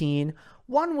routine.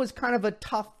 One was kind of a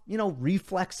tough,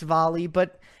 reflex volley,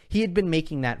 but he had been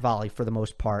making that volley for the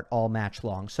most part all match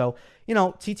long. So,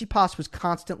 Tsitsipas was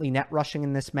constantly net rushing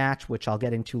in this match, which I'll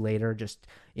get into later, just,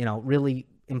 really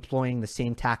employing the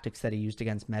same tactics that he used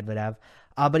against Medvedev.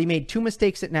 But he made 2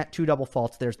 mistakes at net, 2 double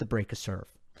faults. There's the break of serve.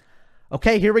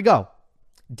 Okay, here we go.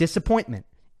 Disappointment,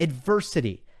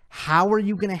 adversity. How are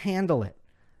you going to handle it?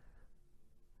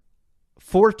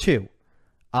 4-2.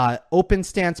 Open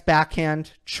stance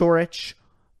backhand, Coric,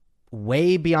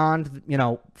 way beyond,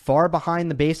 far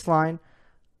behind the baseline.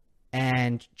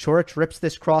 And Coric rips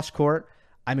this cross court.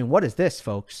 I mean, what is this,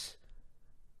 folks?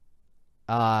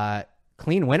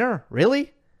 Clean winner?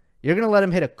 Really? You're going to let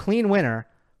him hit a clean winner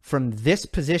from this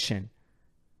position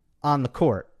on the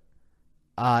court.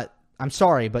 I'm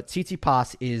sorry, but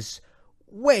Tsitsipas is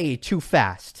way too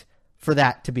fast for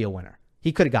that to be a winner.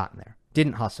 He could have gotten there.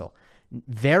 Didn't hustle.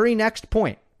 Very next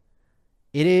point.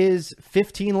 It is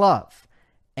 15-love.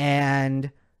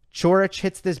 And Coric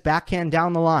hits this backhand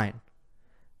down the line.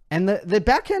 And the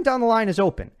backhand down the line is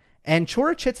open. And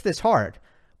Coric hits this hard.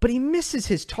 But he misses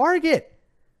his target.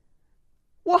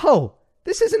 Whoa.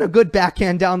 This isn't a good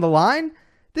backhand down the line.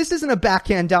 This isn't a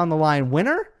backhand down the line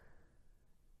winner.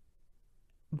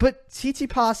 But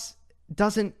Tsitsipas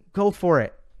doesn't go for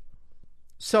it.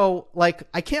 So, I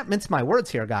can't mince my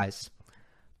words here, guys.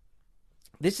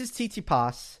 This is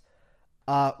Tsitsipas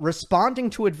responding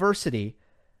to adversity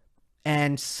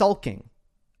and sulking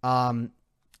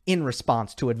in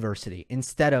response to adversity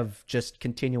instead of just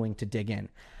continuing to dig in,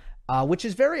 which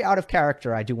is very out of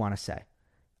character, I do want to say.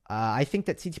 I think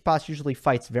that Tsitsipas usually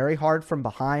fights very hard from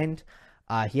behind.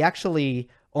 He actually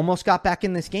almost got back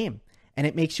in this game, and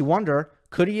it makes you wonder,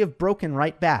 could he have broken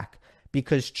right back?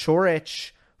 Because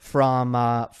Coric from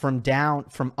up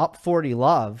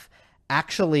 40-love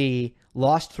actually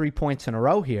lost 3 points in a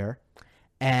row here,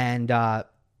 and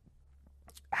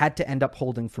had to end up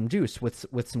holding from deuce with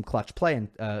some clutch play and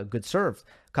a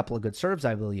couple of good serves,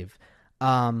 I believe.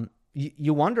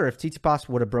 You wonder if Tsitsipas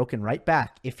would have broken right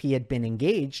back if he had been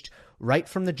engaged right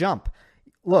from the jump.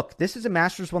 Look, this is a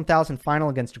Masters 1000 final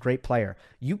against a great player.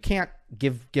 You can't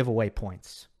give away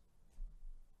points.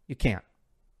 You can't.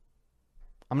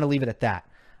 I'm going to leave it at that.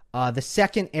 The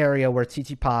second area where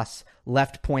Tsitsipas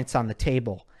left points on the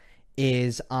table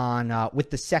is on with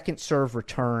the second serve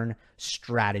return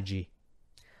strategy.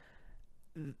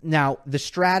 Now, the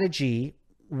strategy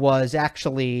was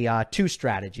actually two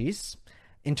strategies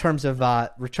in terms of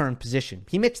return position.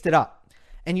 He mixed it up.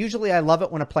 And usually I love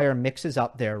it when a player mixes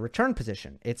up their return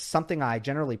position. It's something I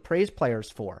generally praise players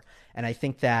for. And I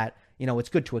think that, it's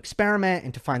good to experiment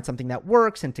and to find something that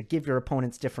works and to give your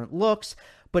opponents different looks.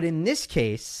 But in this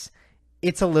case,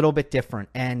 it's a little bit different.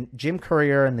 And Jim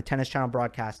Courier and the Tennis Channel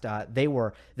broadcast, they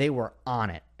were on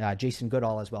it. Jason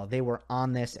Goodall as well. They were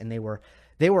on this, and they were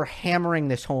hammering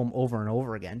this home over and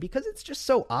over again because it's just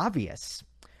so obvious.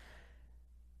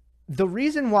 The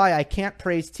reason why I can't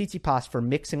praise Tsitsipas for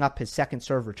mixing up his second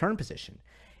serve return position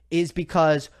is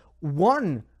because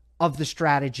one of the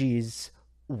strategies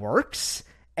works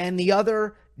and the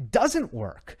other doesn't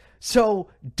work. So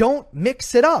don't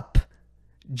mix it up.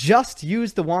 Just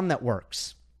use the one that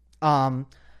works.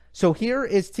 So here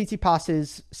is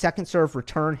Tsitsipas's second serve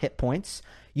return hit points.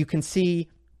 You can see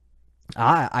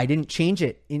I didn't change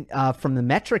it from the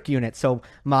metric unit. So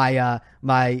my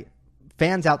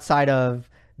fans outside of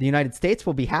the United States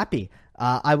will be happy.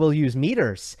 I will use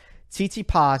meters.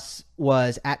 Tsitsipas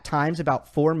was at times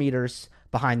about 4 meters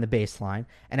behind the baseline,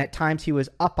 and at times he was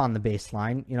up on the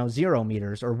baseline, 0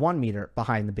 meters or 1 meter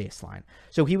behind the baseline.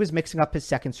 So he was mixing up his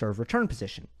second serve return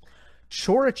position.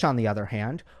 Coric, on the other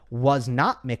hand, was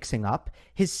not mixing up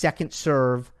his second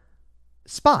serve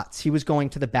spots. He was going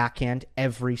to the backhand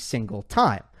every single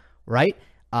time, right?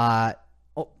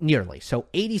 Nearly. So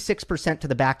 86% to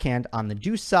the backhand on the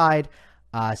deuce side,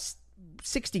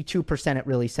 62% it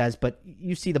really says, but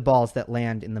you see the balls that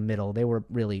land in the middle. They were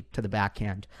really to the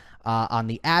backhand. On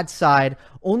the ad side,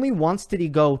 only once did he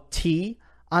go T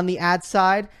on the ad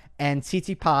side, and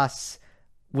Tsitsipas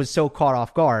was so caught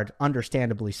off guard,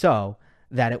 understandably so,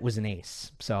 that it was an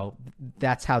ace. So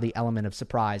that's how the element of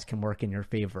surprise can work in your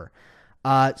favor.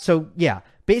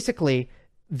 Basically,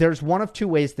 there's one of two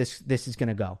ways this is going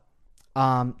to go.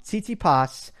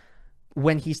 Tsitsipas,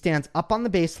 when he stands up on the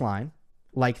baseline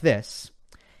like this,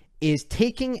 is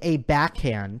taking a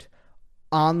backhand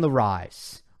on the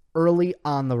rise, early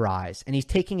on the rise, and he's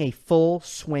taking a full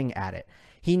swing at it.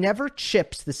 He never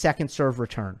chips the second serve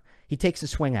return. He takes a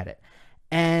swing at it.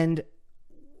 And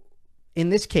in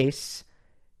this case,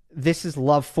 this is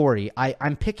love 40.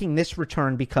 I'm picking this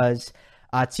return because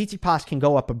Tsitsipas can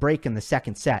go up a break in the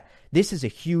second set. This is a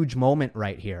huge moment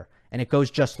right here, and it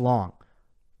goes just long.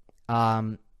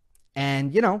 What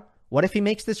if he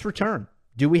makes this return?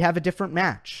 Do we have a different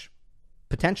match?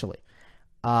 Potentially.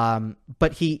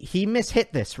 But he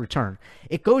mishit this return.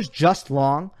 It goes just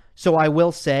long, so I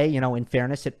will say, in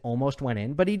fairness, it almost went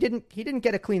in, but he didn't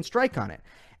get a clean strike on it.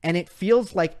 And it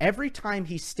feels like every time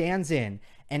he stands in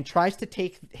and tries to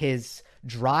take his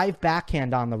drive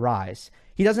backhand on the rise,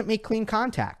 he doesn't make clean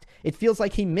contact. It feels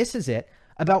like he misses it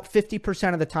about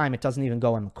 50% of the time. It doesn't even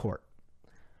go in the court,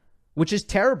 which is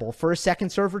terrible for a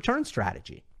second serve return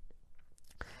strategy.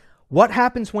 What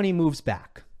happens when he moves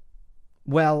back?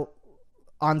 Well,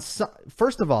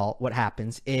 first of all, what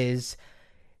happens is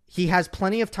he has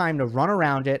plenty of time to run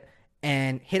around it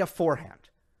and hit a forehand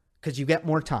because you get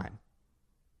more time.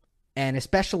 And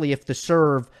especially if the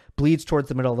serve bleeds towards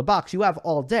the middle of the box, you have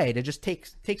all day to just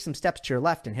take some steps to your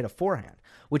left and hit a forehand,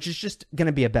 which is just going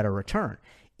to be a better return.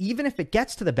 Even if it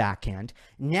gets to the backhand,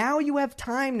 now you have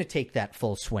time to take that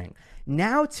full swing.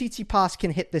 Now Tsitsipas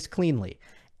can hit this cleanly.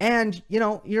 And,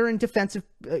 you're in defensive.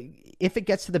 If it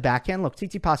gets to the backhand, look,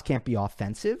 Tsitsipas can't be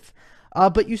offensive,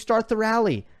 but you start the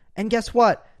rally. And guess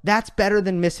what? That's better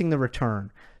than missing the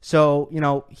return. So,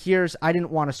 I didn't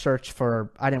want to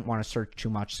search too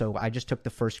much. So I just took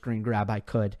the first screen grab I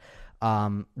could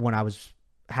when I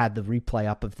had the replay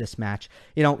up of this match.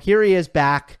 Here he is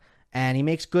back and he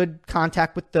makes good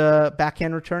contact with the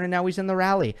backhand return. And now he's in the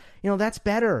rally. That's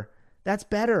better. That's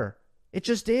better. It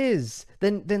just is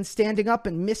than standing up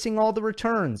and missing all the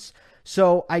returns.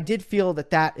 So I did feel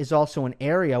that is also an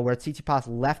area where Tsitsipas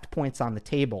left points on the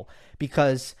table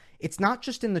because it's not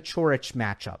just in the Coric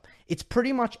matchup. It's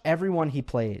pretty much everyone he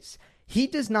plays. He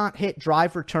does not hit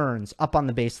drive returns up on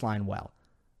the baseline well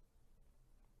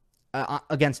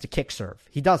against a kick serve.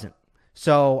 He doesn't.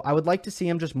 So I would like to see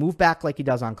him just move back like he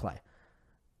does on clay.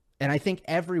 And I think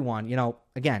everyone,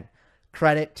 again,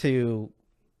 credit to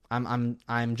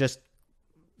I'm just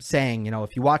saying,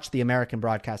 if you watch the American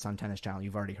broadcast on Tennis Channel,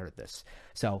 you've already heard this.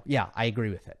 So yeah, I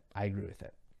agree with it.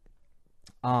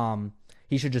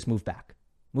 He should just move back.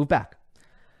 All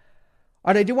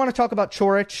right, I do want to talk about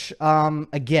Coric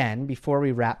again before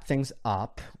we wrap things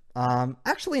up.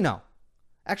 Actually, no.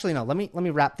 Let me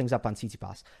wrap things up on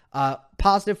Tsitsipas.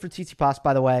 Positive for Tsitsipas,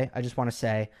 by the way. I just want to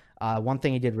say one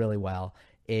thing he did really well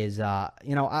is,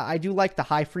 I do like the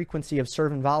high frequency of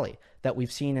serve and volley that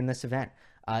we've seen in this event.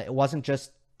 It wasn't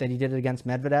just that he did it against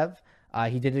Medvedev.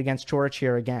 He did it against Coric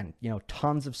here again.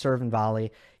 Tons of serve and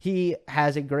volley. He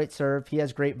has a great serve. He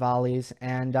has great volleys,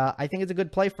 and I think it's a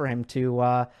good play for him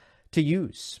to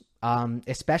use,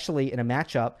 especially in a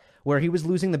matchup where he was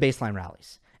losing the baseline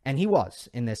rallies, and he was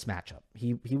in this matchup.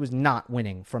 He was not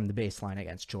winning from the baseline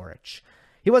against Coric.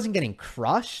 He wasn't getting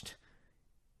crushed,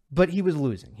 but he was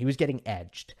losing. He was getting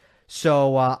edged.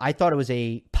 So I thought it was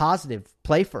a positive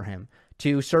play for him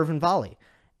to serve and volley.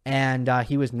 And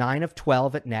he was 9 of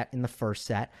 12 at net in the first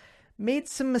set. Made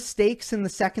some mistakes in the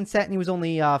second set, and he was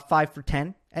only 5 for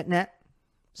 10 at net.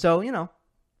 So,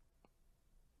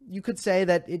 you could say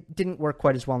that it didn't work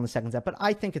quite as well in the second set, but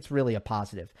I think it's really a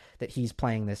positive that he's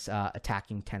playing this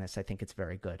attacking tennis. I think it's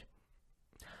very good.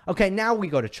 Okay, now we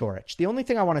go to Coric. The only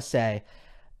thing I want to say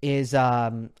is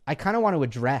I kind of want to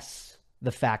address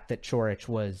the fact that Coric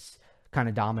was kind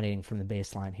of dominating from the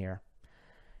baseline here.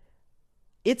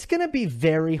 It's going to be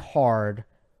very hard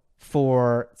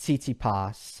for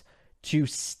Tsitsipas to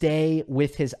stay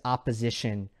with his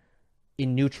opposition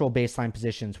in neutral baseline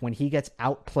positions when he gets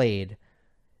outplayed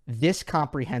this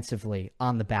comprehensively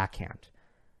on the backhand.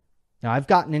 Now, I've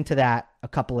gotten into that a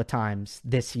couple of times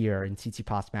this year in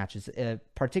Tsitsipas matches,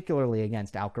 particularly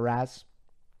against Alcaraz.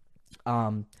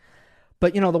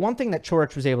 But, the one thing that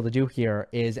Coric was able to do here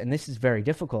is, and this is very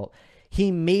difficult, he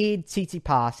made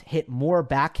Tsitsipas hit more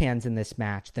backhands in this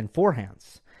match than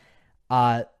forehands.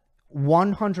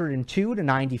 102 to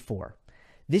 94.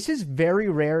 This is very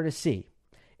rare to see.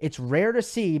 It's rare to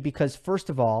see because, first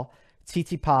of all,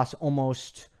 Tsitsipas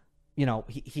almost,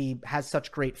 he has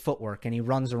such great footwork and he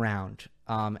runs around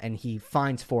and he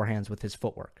finds forehands with his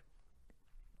footwork.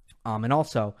 And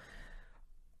also,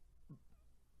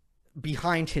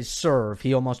 behind his serve,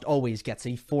 he almost always gets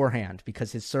a forehand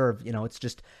because his serve,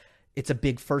 it's a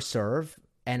big first serve,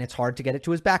 and it's hard to get it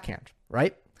to his backhand,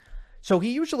 right? So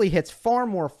he usually hits far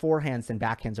more forehands than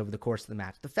backhands over the course of the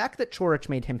match. The fact that Coric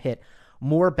made him hit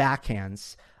more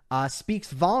backhands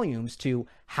speaks volumes to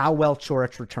how well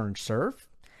Coric returned serve,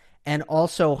 and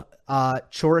also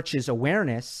Coric's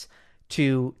awareness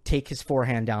to take his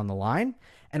forehand down the line,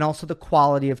 and also the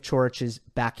quality of Coric's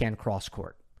backhand cross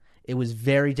court. It was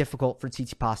very difficult for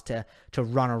Tsitsipas to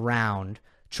run around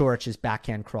Coric's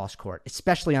backhand cross court,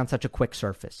 especially on such a quick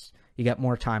surface. You get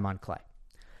more time on clay.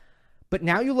 But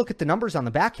now you look at the numbers on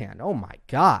the backhand. Oh my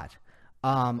God.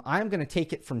 I'm going to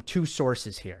take it from two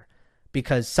sources here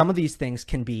because some of these things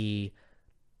can be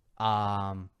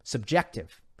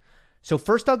subjective. So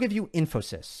first I'll give you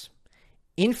Infosys.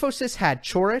 Infosys had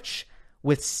Coric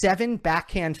with 7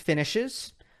 backhand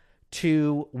finishes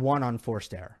to 1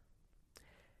 unforced error.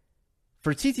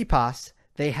 For Tsitsipas,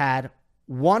 they had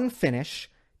 1 finish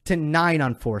to 9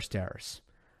 unforced errors.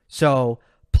 So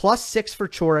 +6 for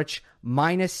Coric,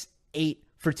 -8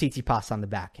 for Tsitsipas on the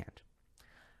backhand.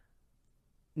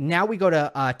 Now we go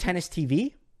to Tennis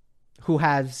TV, who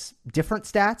has different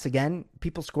stats. Again,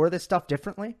 people score this stuff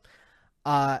differently.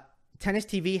 Tennis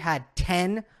TV had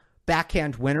 10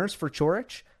 backhand winners for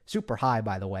Coric. Super high,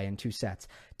 by the way, in 2 sets.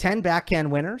 10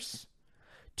 backhand winners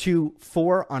to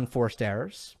 4 unforced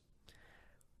errors.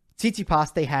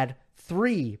 Tsitsipas, they had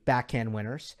 3 backhand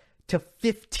winners to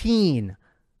 15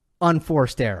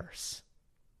 unforced errors.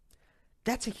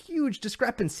 That's a huge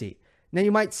discrepancy. Now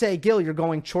you might say, Gil, you're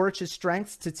going Coric's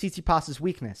strengths to Tsitsipas's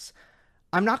weakness.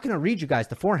 I'm not going to read you guys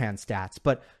the forehand stats,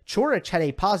 but Coric had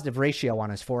a positive ratio on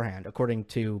his forehand, according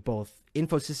to both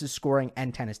Infosys' scoring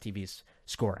and Tennis TV's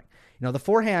scoring. You know, the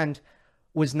forehand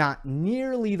was not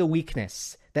nearly the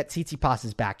weakness that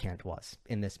Tsitsipas's backhand was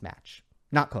in this match.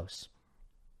 Not close.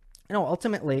 You know,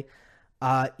 ultimately,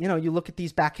 you look at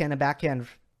these backhand and backhand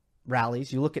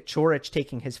rallies, you look at Coric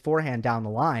taking his forehand down the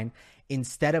line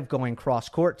instead of going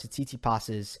cross-court to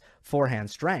Tsitsipas's forehand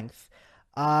strength.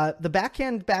 The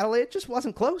backhand battle, it just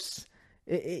wasn't close.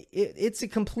 It's a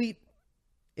complete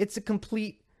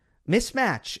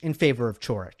mismatch in favor of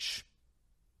Coric.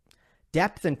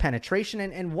 Depth and penetration.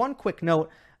 And one quick note,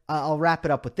 I'll wrap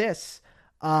it up with this.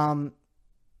 And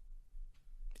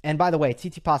by the way,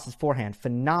 Tsitsipas's forehand,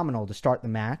 phenomenal to start the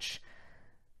match.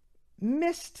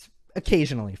 Missed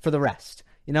occasionally for the rest.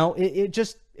 You know,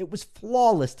 it was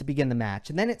flawless to begin the match,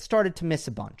 and then it started to miss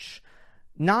a bunch.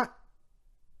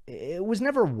 It was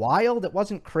never wild, it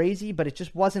wasn't crazy, but it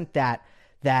just wasn't that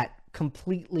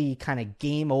completely kind of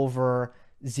game over,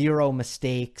 zero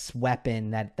mistakes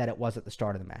weapon that it was at the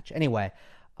start of the match. Anyway,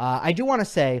 I do want to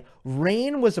say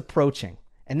rain was approaching,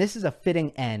 and this is a fitting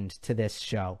end to this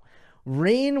show.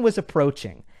 Rain was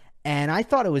approaching, and I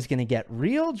thought it was going to get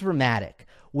real dramatic.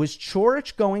 Was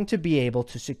Coric going to be able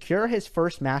to secure his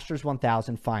first Masters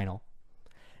 1000 final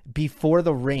before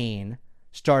the rain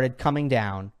started coming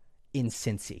down in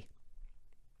Cincy?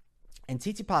 And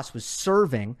Tsitsipas was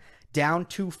serving down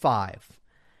 2-5.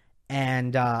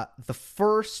 And the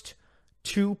first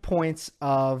 2 points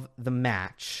of the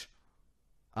match,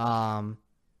 that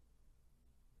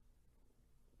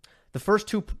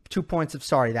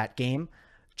game,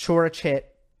 Coric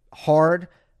hit hard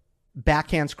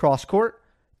backhands cross court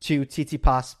to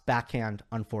Tsitsipas backhand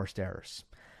unforced errors.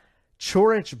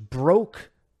 Coric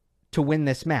broke to win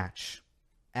this match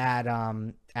at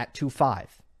 2-5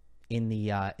 in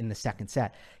the second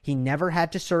set. He never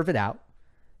had to serve it out.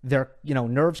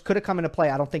 Nerves could have come into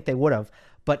play. I don't think they would have.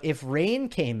 But if rain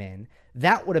came in,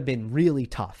 that would have been really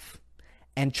tough.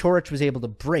 And Coric was able to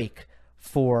break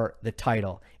for the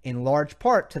title, in large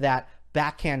part to that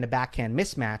backhand-to-backhand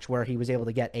mismatch where he was able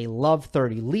to get a love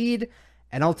 30 lead,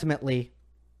 and ultimately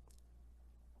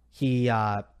he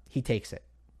takes it.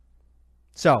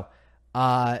 So,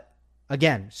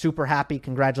 again, super happy.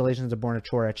 Congratulations to Borna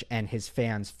Coric and his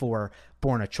fans for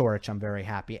Borna Coric. I'm very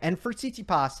happy. And for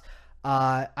Tsitsipas,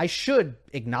 I should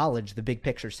acknowledge the big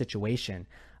picture situation.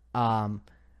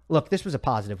 Look, this was a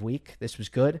positive week. This was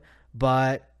good.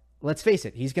 But let's face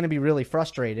it, he's going to be really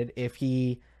frustrated if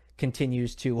he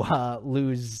continues to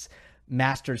lose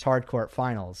Masters hardcourt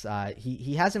finals.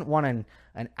 He hasn't won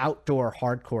an outdoor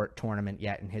hardcourt tournament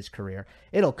yet in his career.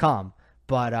 It'll come,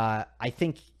 but I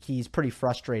think he's pretty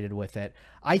frustrated with it.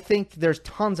 I think there's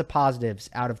tons of positives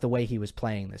out of the way he was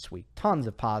playing this week. Tons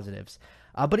of positives.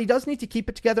 But he does need to keep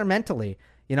it together mentally.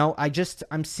 You know, I'm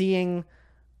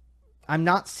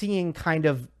not seeing kind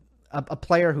of a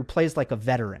player who plays like a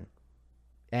veteran.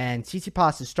 And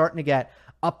Tsitsipas is starting to get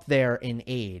up there in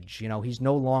age. You know, he's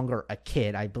no longer a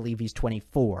kid. I believe he's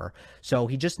 24. So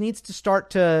he just needs to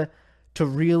start to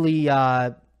really,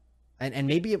 and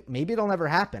maybe it'll never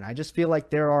happen. I just feel like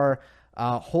there are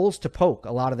holes to poke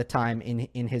a lot of the time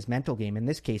in his mental game. In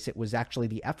this case, it was actually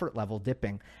the effort level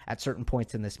dipping at certain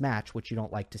points in this match, which you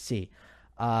don't like to see.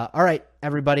 All right,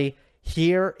 everybody,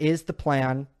 here is the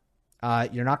plan.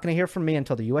 You're not going to hear from me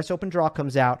until the U.S. Open draw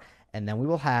comes out, and then we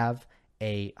will have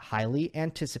a highly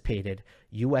anticipated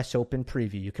U.S. Open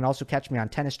preview. You can also catch me on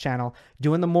Tennis Channel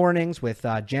doing the mornings with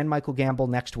Jan Michael Gamble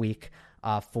next week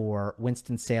for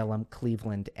Winston-Salem,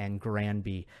 Cleveland, and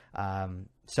Granby.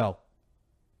 So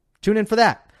tune in for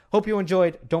that. Hope you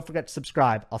enjoyed. Don't forget to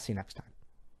subscribe. I'll see you next time.